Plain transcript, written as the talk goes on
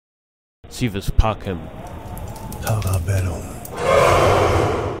Sivus Pacem.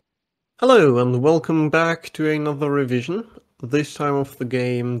 Hello and welcome back to another revision, this time of the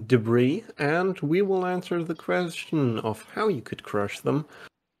game Debris, and we will answer the question of how you could crush them,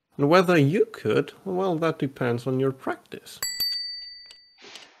 and whether you could, well, that depends on your practice.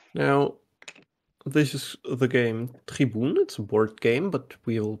 Now, this is the game Tribun. It's a board game, but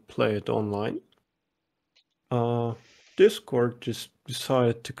we'll play it online. Discord just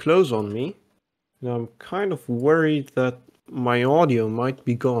decided to close on me, and I'm kind of worried that my audio might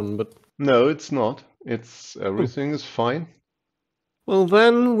be gone, but... No, it's not. It's everything is fine. Well,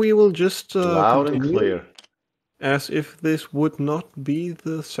 then we will just Loud and continue clear. as if this would not be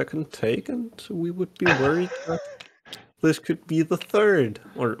the second take, and we would be worried that this could be the third,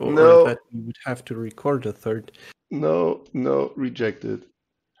 or No. that we would have to record a third. No, rejected.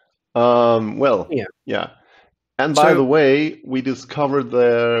 Well, yeah. And by So- the way, we discovered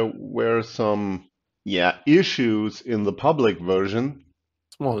there were some, issues in the public version.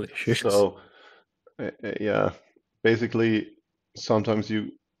 Small issues. So, basically, sometimes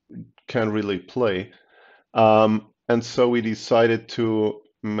you can't really play. And so we decided to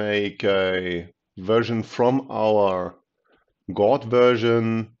make a version from our God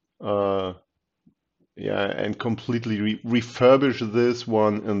version, and completely refurbish this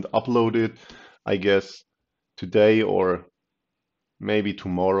one and upload it, I guess, today or maybe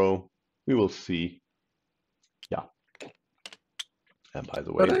tomorrow. We will see. Yeah. And by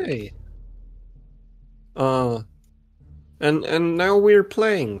the way, But hey, and now we're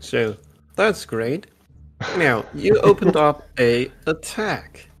playing, so that's great. Now you opened up a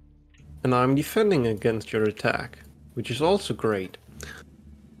attack, and I'm defending against your attack, which is also great.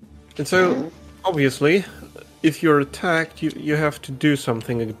 And so, obviously, if you're attacked, you have to do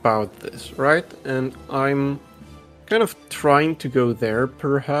something about this, right? And I'm kind of trying to go there,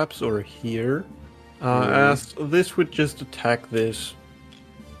 perhaps, or here, as this would just attack this,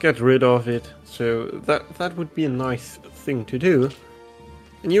 get rid of it. So that would be a nice thing to do.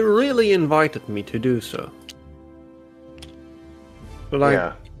 And you really invited me to do so. But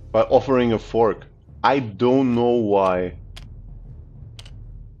by offering a fork. I don't know why.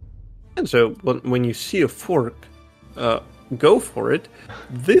 And so when you see a fork, go for it.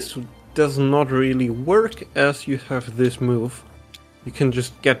 This does not really work as you have this move. You can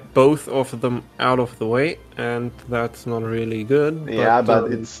just get both of them out of the way, and that's not really good.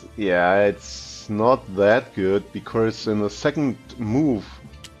 But it's not that good, because in the second move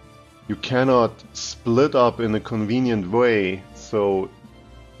you cannot split up in a convenient way, so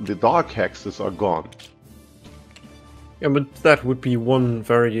the dark hexes are gone. Yeah, but that would be one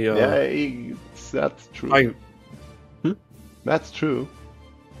very... that's true. That's true.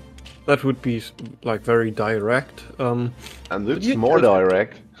 That would be like very direct. And it's more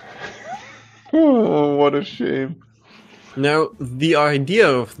direct. Oh, what a shame. Now, the idea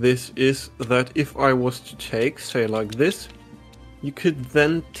of this is that if I was to take, say like this, you could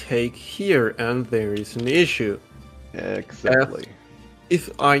then take here, and there is an issue. Exactly. If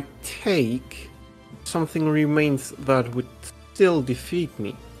I take, something remains that would still defeat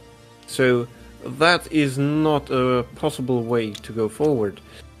me. So that is not a possible way to go forward.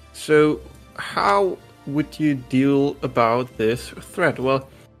 So how would you deal about this threat? Well,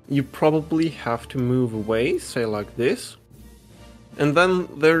 you probably have to move away, say like this. And then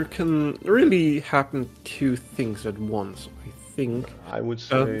there can really happen two things at once, I think. I would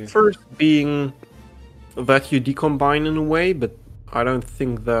say... first being that you decombine in a way, but I don't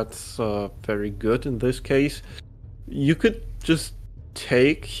think that's very good in this case. You could just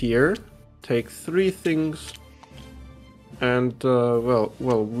take here, take three things, and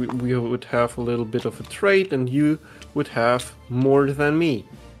we would have a little bit of a trade, and you would have more than me,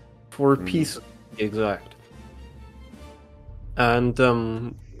 4 pieces exact. And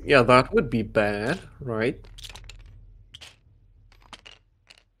that would be bad, right?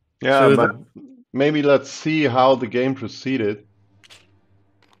 Yeah, So but maybe let's see how the game proceeded.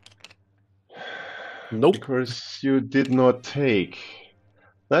 Nope. Because you did not take.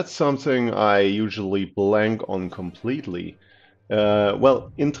 That's something I usually blank on completely.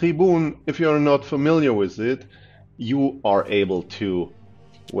 Well, in Tribun, if you're not familiar with it, you are able to,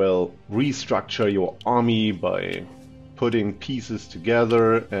 restructure your army by putting pieces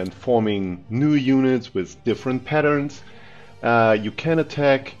together and forming new units with different patterns. You can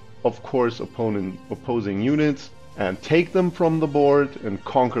attack, of course, opposing units and take them from the board and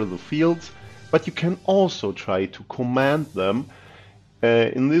conquer the fields. But you can also try to command them.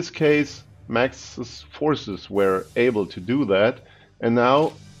 In this case, Max's forces were able to do that, and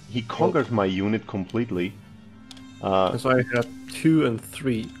now he conquered my unit completely. Because I had 2 and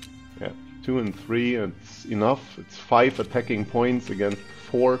 3. Yeah, 2 and 3, it's enough. It's 5 attacking points against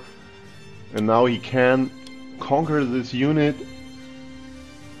 4. And now he can conquer this unit.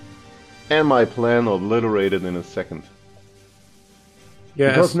 And my plan obliterated in a second.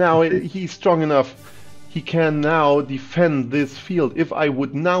 Yes. Because now he's strong enough. He can now defend this field. If I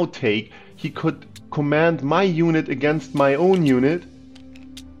would now take, he could command my unit against my own unit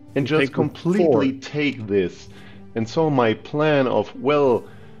and just completely take this. And so my plan of, well,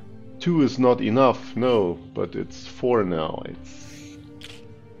 2 is not enough, no, but it's 4 now.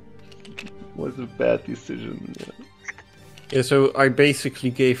 Was a bad decision. Yeah, so I basically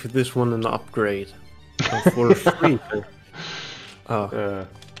gave this one an upgrade for free. That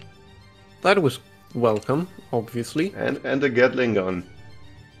was welcome, obviously. And a Gatling gun.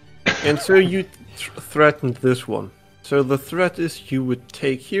 And so you threatened this one. So the threat is you would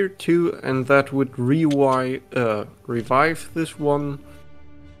take here 2, and that would revive this one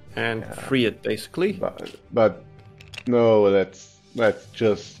and free it, basically. But no, that's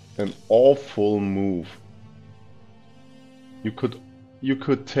just an awful move. You could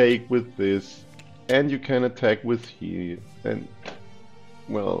take with this, and you can attack with here, and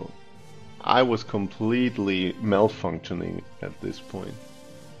well, I was completely malfunctioning at this point.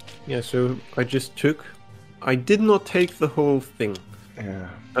 Yeah, so I did not take the whole thing. Yeah.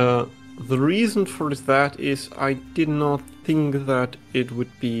 The reason for that is I did not think that it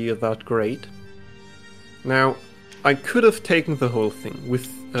would be that great. Now, I could have taken the whole thing with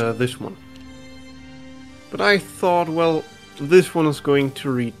this one. But I thought, well, this one is going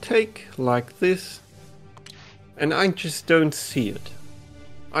to retake like this. And I just don't see it.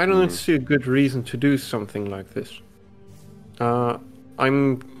 I don't see a good reason to do something like this.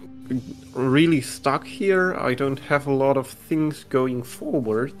 I'm really stuck here. I don't have a lot of things going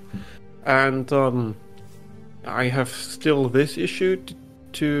forward. And I have still this issue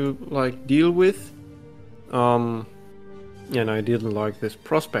to like deal with. And I didn't like this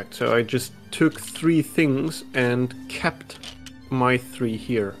prospect, so I just took 3 things and kept my 3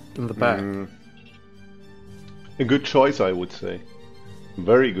 here in the back. A good choice, I would say.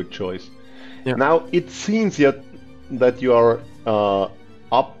 Very good choice. Yeah. Now, it seems that you are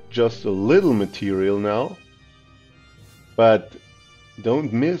up just a little material now, but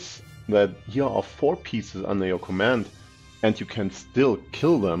don't miss that here are 4 pieces under your command, and you can still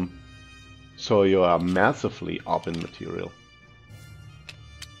kill them, so you are massively up in material.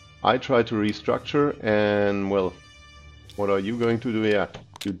 I try to restructure, and well, what are you going to do? Yeah,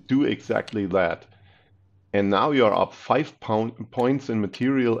 you do exactly that. And now you are up 5 points in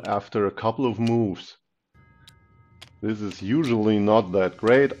material after a couple of moves. This is usually not that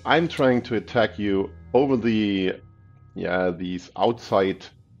great. I'm trying to attack you over these outside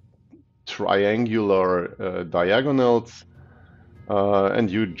triangular diagonals, and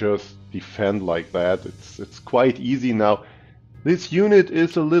you just defend like that. It's quite easy now. This unit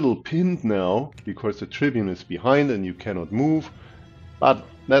is a little pinned now because the Tribune is behind and you cannot move, but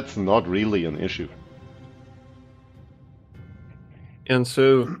that's not really an issue. And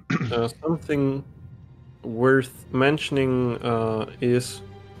so something worth mentioning is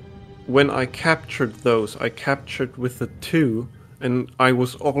when I captured those, I captured with the 2, and I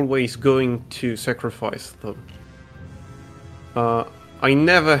was always going to sacrifice them. I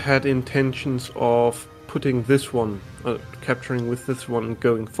never had intentions of putting this one, capturing with this one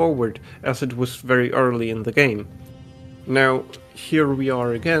going forward, as it was very early in the game. Now, here we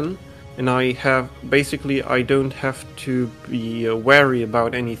are again, and I don't have to be wary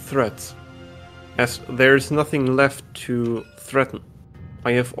about any threats, as there's nothing left to threaten.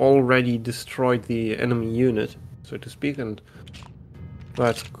 I have already destroyed the enemy unit, so to speak, and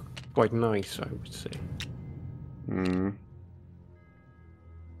that's quite nice, I would say.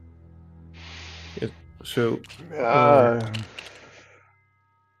 So,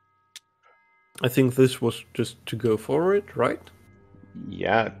 I think this was just to go forward, right?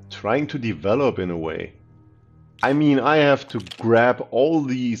 Yeah, trying to develop in a way. I mean, I have to grab all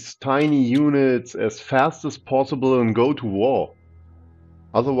these tiny units as fast as possible and go to war.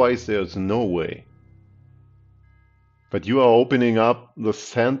 Otherwise, there's no way. But you are opening up the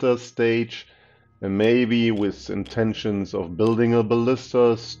center stage, and maybe with intentions of building a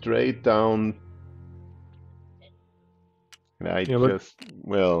ballista straight down. And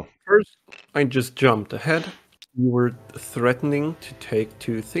first, I just jumped ahead. You were threatening to take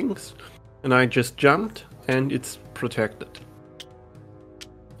 2 things, and I just jumped, and it's protected.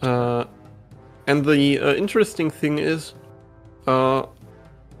 And the interesting thing is,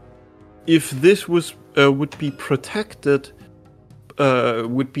 if this would be protected,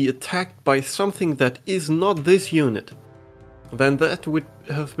 would be attacked by something that is not this unit, then that would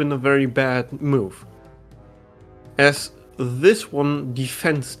have been a very bad move. As this one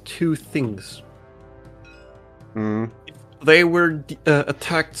defends two things. If they were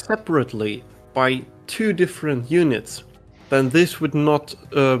attacked separately by two different units, then this would not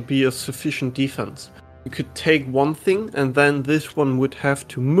be a sufficient defense. You could take one thing and then this one would have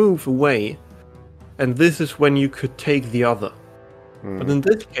to move away, and this is when you could take the other. But in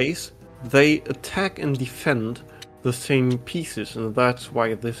this case, they attack and defend the same pieces, and that's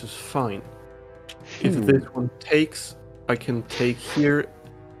why this is fine. If this one takes, I can take here,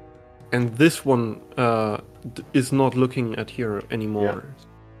 and this one is not looking at here anymore. Yeah.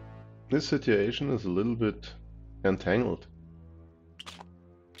 This situation is a little bit entangled.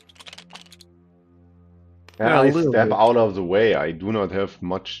 Yeah, I step out of the way. I do not have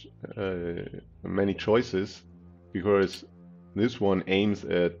many choices, because this one aims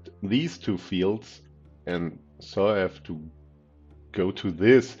at these two fields, and so I have to go to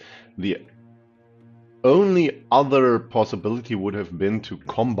this. The only other possibility would have been to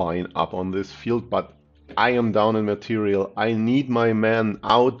combine up on this field, but I am down in material. I need my man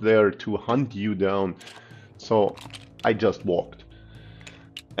out there to hunt you down. So I just walked.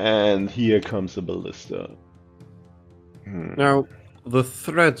 And here comes the ballista. Now, the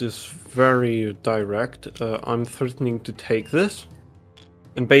threat is very direct. I'm threatening to take this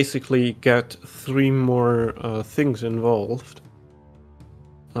and basically get 3 more things involved.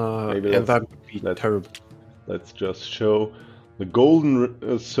 And that would be terrible. Let's just show. The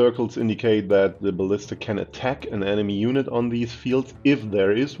golden circles indicate that the ballista can attack an enemy unit on these fields if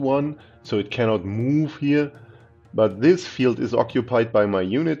there is one, so it cannot move here. But this field is occupied by my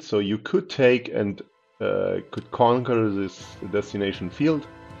unit, so you could take and could conquer this destination field.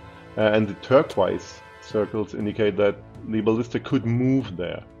 And the turquoise circles indicate that the ballista could move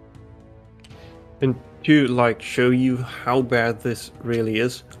there. And to show you how bad this really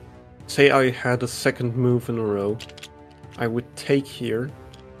is, say I had a second move in a row, I would take here.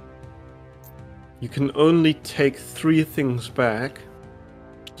 You can only take 3 things back,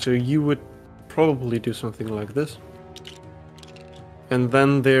 so you would probably do something like this. And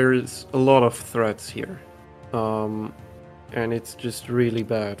then there's a lot of threats here, and it's just really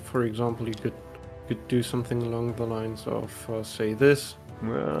bad. For example, you could do something along the lines of, say this,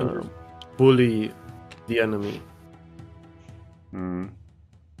 and bully the enemy.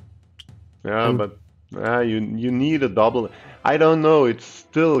 Yeah, but you need a double. I don't know, it's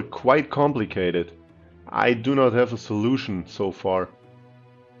still quite complicated. I do not have a solution so far.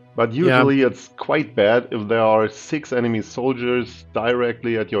 But usually it's quite bad if there are 6 enemy soldiers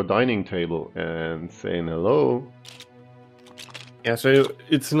directly at your dining table and saying hello. Yeah, so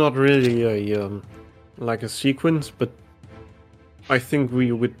it's not really a sequence, but I think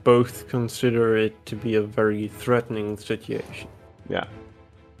we would both consider it to be a very threatening situation. Yeah,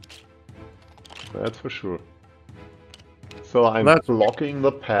 that's for sure. So I'm blocking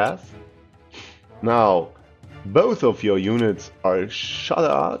the path. Now, both of your units are shut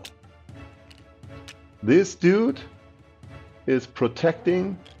out. This dude is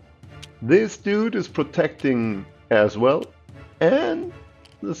protecting. This dude is protecting as well. And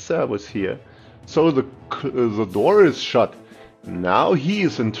the Sab is here. So the door is shut. Now he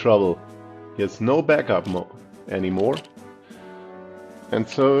is in trouble. He has no backup anymore. And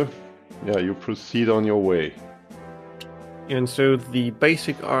so, yeah, you proceed on your way. And so the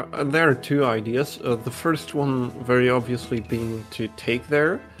basic there are 2 ideas. The first one very obviously being to take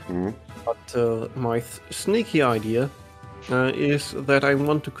there. But my sneaky idea is that I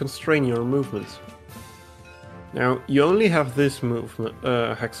want to constrain your movements. Now, you only have this movement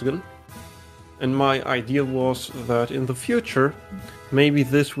hexagon, and my idea was that in the future, maybe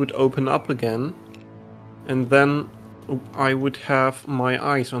this would open up again, and then I would have my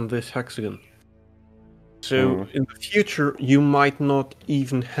eyes on this hexagon. So in the future, you might not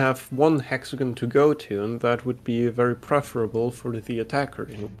even have one hexagon to go to, and that would be very preferable for the attacker,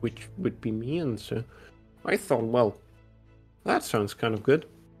 which would be me. And so I thought, well, that sounds kind of good.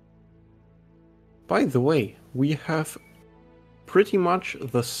 By the way, we have pretty much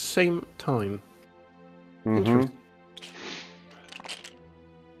the same time.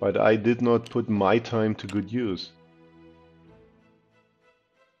 But I did not put my time to good use.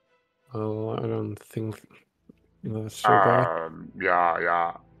 Well, I don't think that's so bad.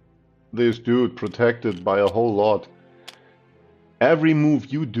 Yeah. This dude protected by a whole lot. Every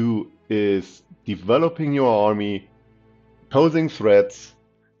move you do is developing your army, posing threats,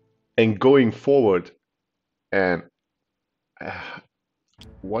 and going forward. And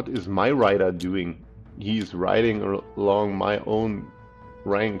what is my rider doing? He's riding along my own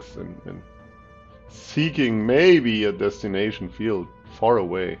ranks and seeking maybe a destination field far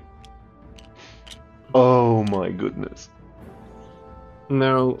away. Oh my goodness.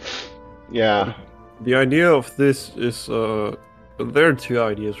 Now, Yeah. the idea of this is there are two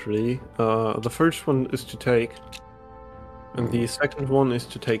ideas really. The first one is to take, and the second one is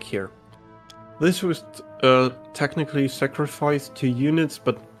to take here. This was technically sacrificed 2 units,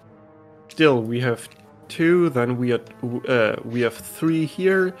 but still we have 2. Then we have 3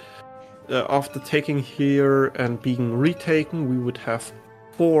 here. After taking here and being retaken, we would have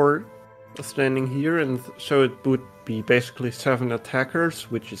 4 standing here, and so it would be basically 7 attackers,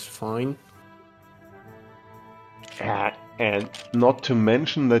 which is fine. And not to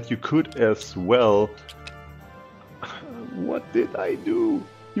mention that you could as well. What did I do?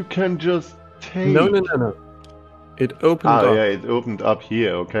 You can just take. No. It opened up. Yeah, it opened up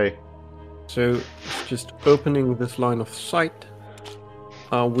here, okay. So it's just opening this line of sight,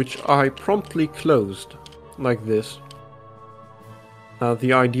 which I promptly closed, like this.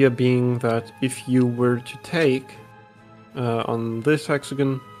 The idea being that if you were to take on this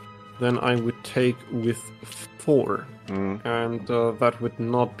hexagon, then I would take with 4. And that would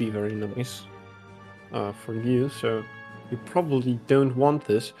not be very nice for you, so you probably don't want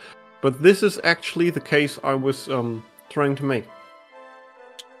this. But this is actually the case I was trying to make.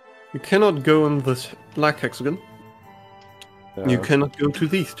 You cannot go in this black hexagon. You cannot go to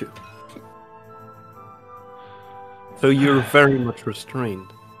these 2. So you're very much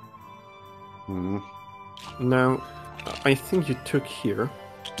restrained. Now, I think you took here.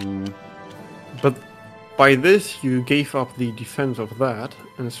 But by this you gave up the defense of that,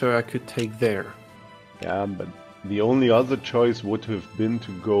 and so I could take there. Yeah, but the only other choice would have been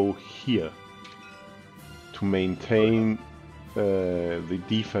to go here. To maintain the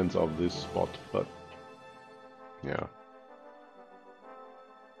defense of this spot, but yeah.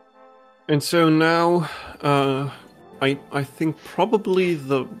 And so now, I think probably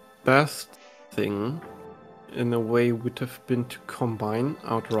the best thing, in a way, would have been to combine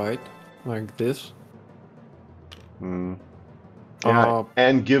outright, like this. Yeah,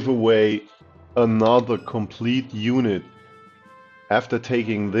 and give away another complete unit. After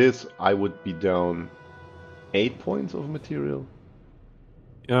taking this, I would be down 8 points of material.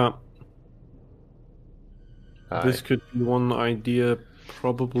 Yeah. This could be one idea,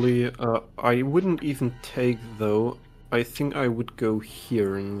 probably. I wouldn't even take, though. I think I would go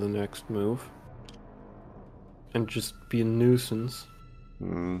here in the next move. And just be a nuisance.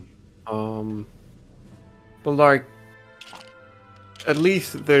 But like, at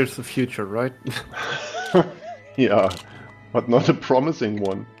least there's a future, right? Yeah, but not a promising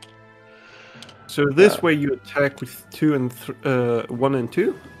one. So this way you attack with 2 and 1 and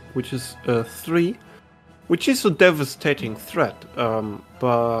 2, which is 3, which is a devastating threat.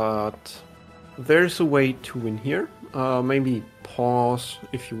 But there's a way to win here. Maybe pause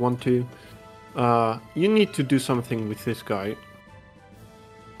if you want to. You need to do something with this guy.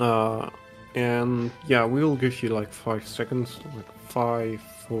 And yeah, we'll give you like 5 seconds. Like 5,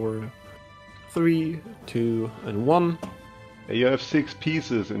 4, 3, 2, and 1. You have 6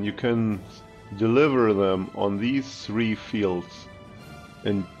 pieces and you can deliver them on these 3 fields.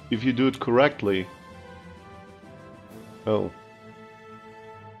 And if you do it correctly... Oh.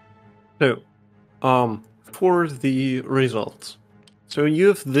 So, for the results. So you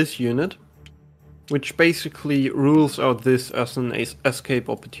have this unit, which basically rules out this as an escape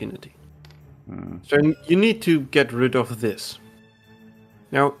opportunity. So you need to get rid of this.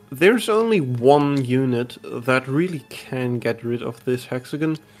 Now, there's only one unit that really can get rid of this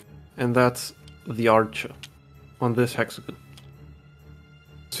hexagon, and that's the archer on this hexagon.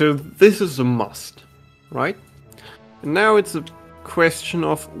 So this is a must, right? And now it's a question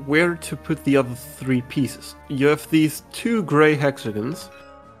of where to put the other 3 pieces. You have these 2 gray hexagons,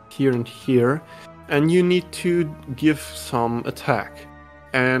 here and here, and you need to give some attack.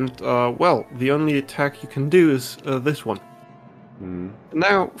 And, well, the only attack you can do is this one.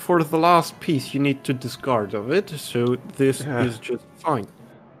 Now, for the last piece, you need to discard of it, so this is just fine.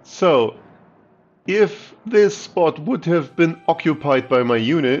 So, if this spot would have been occupied by my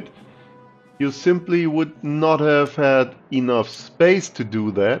unit, you simply would not have had enough space to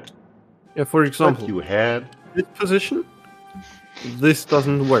do that. Yeah, for example, but you had this position, this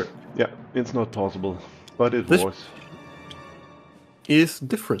doesn't work. Yeah, it's not possible, but it This was. is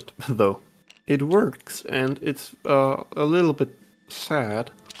different, though. It works, and it's a little bit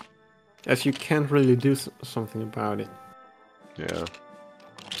sad, as you can't really do something about it. Yeah.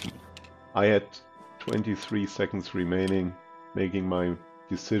 I had 23 seconds remaining making my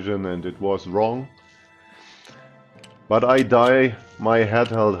decision, and it was wrong. But I die, my head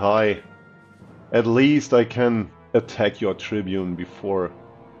held high. At least I can attack your Tribune before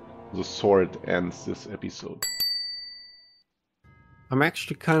the sword ends this episode. I'm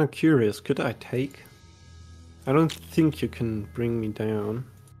actually kind of curious. Could I take? I don't think you can bring me down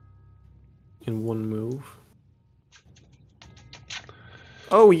in one move.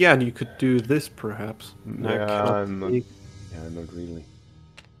 Oh yeah, you could do this perhaps. No, I cannot take. Not really.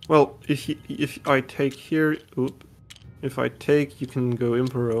 Well, if I take here, if I take, you can go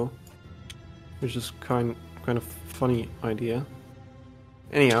Impero, which is kind of funny idea.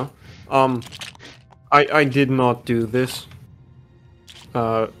 Anyhow, I did not do this,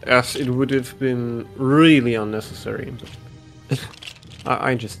 as it would have been really unnecessary.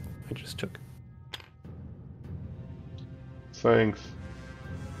 I just took. Thanks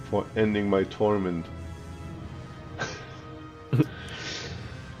for ending my torment.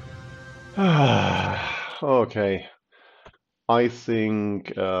 Okay. I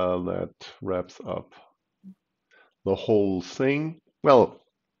think that wraps up the whole thing. Well,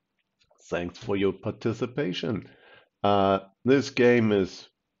 thanks for your participation. This game is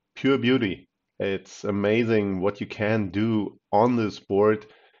pure beauty. It's amazing what you can do on this board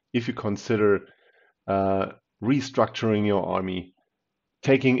if you consider restructuring your army,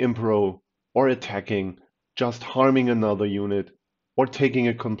 taking Impero or attacking, just harming another unit, or taking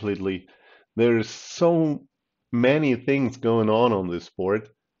it completely. There's so many things going on this board,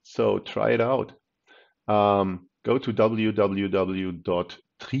 so try it out. Go to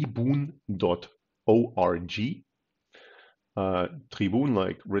www.tribun.org. Tribun,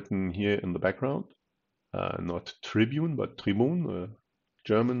 like written here in the background, not Tribune, but Tribun,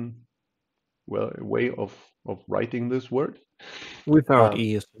 German way of writing this word. Without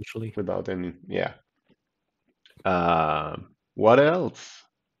E, essentially. Without any, yeah. What else?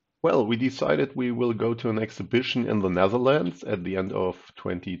 Well, we decided we will go to an exhibition in the Netherlands at the end of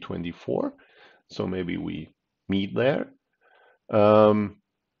 2024. So maybe we meet there. And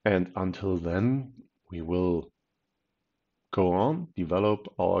until then, we will go on, develop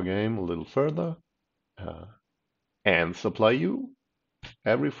our game a little further, and supply you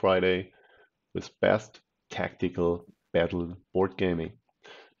every Friday with best tactical battle board gaming.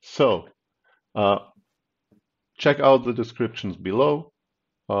 So, check out the descriptions below.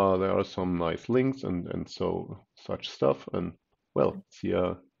 There are some nice links and such stuff. And well, see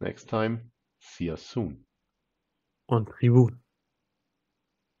you next time. See you soon. On Tribun.